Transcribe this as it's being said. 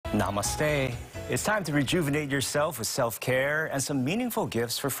Namaste. It's time to rejuvenate yourself with self-care and some meaningful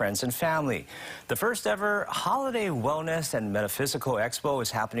gifts for friends and family. The first ever Holiday Wellness and Metaphysical Expo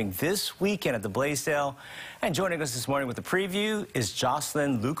is happening this weekend at the Blaisdell. And joining us this morning with the preview is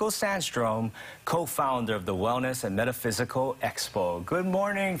Jocelyn Luco-Sandstrom, co-founder of the Wellness and Metaphysical Expo. Good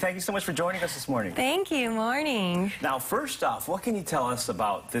morning. Thank you so much for joining us this morning. Thank you. Morning. Now, first off, what can you tell us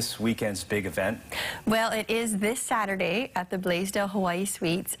about this weekend's big event? Well, it is this Saturday at the Blaisdell Hawaii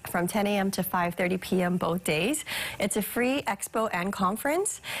Suites from 10 a.m. to 5:30 p.m. both days. It's a free expo and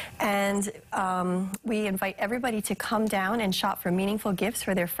conference, and we invite everybody to come down and shop for meaningful gifts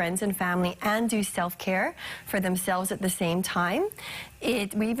for their friends and family and do self-care for themselves at the same time.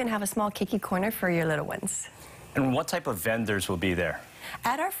 We even have a small kiki corner for your little ones. And what type of vendors will be there?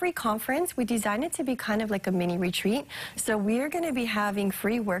 At our free conference, we designed it to be kind of like a mini retreat. So we're going to be having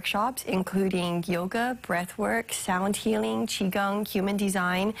free workshops, including yoga, breathwork, sound healing, qigong, human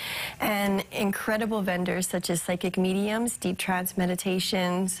design, and incredible vendors such as psychic mediums, deep trance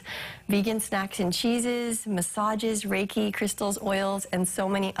meditations, vegan snacks and cheeses, massages, Reiki, crystals, oils, and so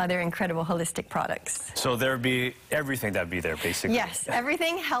many other incredible holistic products. So there'll be everything that'll be there, basically. Yes,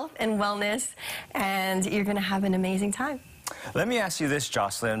 everything health and wellness, and you're going to have an amazing time. Let me ask you this,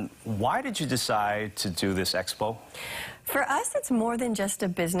 Jocelyn. Why did you decide to do this expo? For us, it's more than just a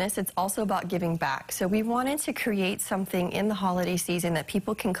business. It's also about giving back. So we wanted to create something in the holiday season that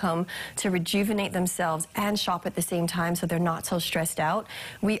people can come to rejuvenate themselves and shop at the same time so they're not so stressed out.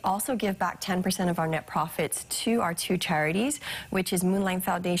 We also give back 10% of our net profits to our two charities, which is Moonlight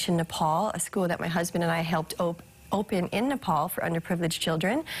Foundation Nepal, a school that my husband and I helped open in Nepal for underprivileged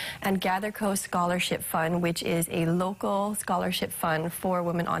children, and Gather Coast Scholarship Fund, which is a local scholarship fund for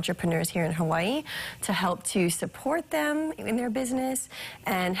women entrepreneurs here in Hawaii to help to support them in their business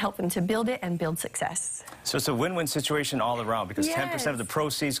and help them to build it and build success. So it's a win-win situation all around because 10% of the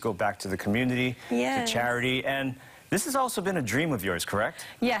proceeds go back to the community, to charity, and this has also been a dream of yours, correct?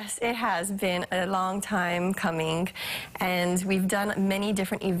 Yes, it has been a long time coming, and we've done many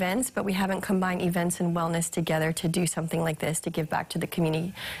different events, but we haven't combined events and wellness together to do something like this to give back to the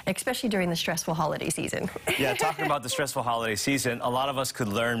community, especially during the stressful holiday season. Yeah, talking about the stressful holiday season, a lot of us could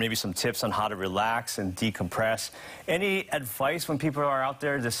learn maybe some tips on how to relax and decompress. Any advice when people are out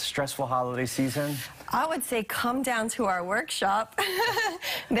there this stressful holiday season? I would say come down to our workshop.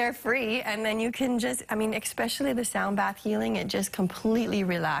 They're free, and then you can just, especially the sound bath healing, it just completely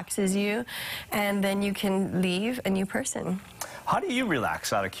relaxes you, and then you can leave a new person. How do you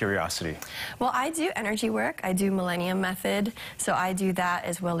relax, out of curiosity? Well, I do energy work. I do Millennium Method, so I do that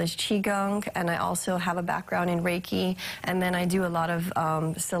as well as Qigong, and I also have a background in Reiki, and then I do a lot of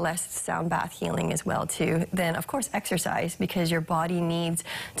Celeste sound bath healing as well, too. Then, of course, exercise, because your body needs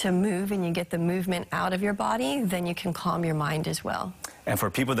to move, and you get the movement out of your body, then you can calm your mind as well. And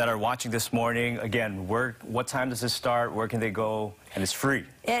for people that are watching this morning, again, what time does this start? Where can they go? And it's free.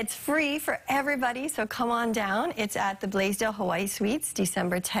 It's free for everybody, so come on down. It's at the Blaisdell Hawaii Suites,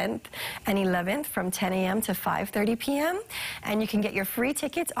 December 10th and 11th from 10 a.m. to 5:30 p.m. And you can get your free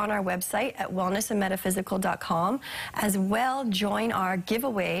tickets on our website at wellnessandmetaphysical.com. As well, join our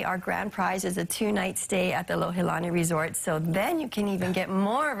giveaway. Our grand prize is a 2-night stay at the Lohilani Resort, so then you can even get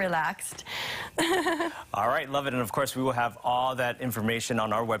more relaxed. All right, love it. And of course, we will have all that information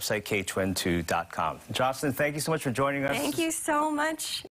on our website, k22.com. Jocelyn, thank you so much for joining us. Thank you so much.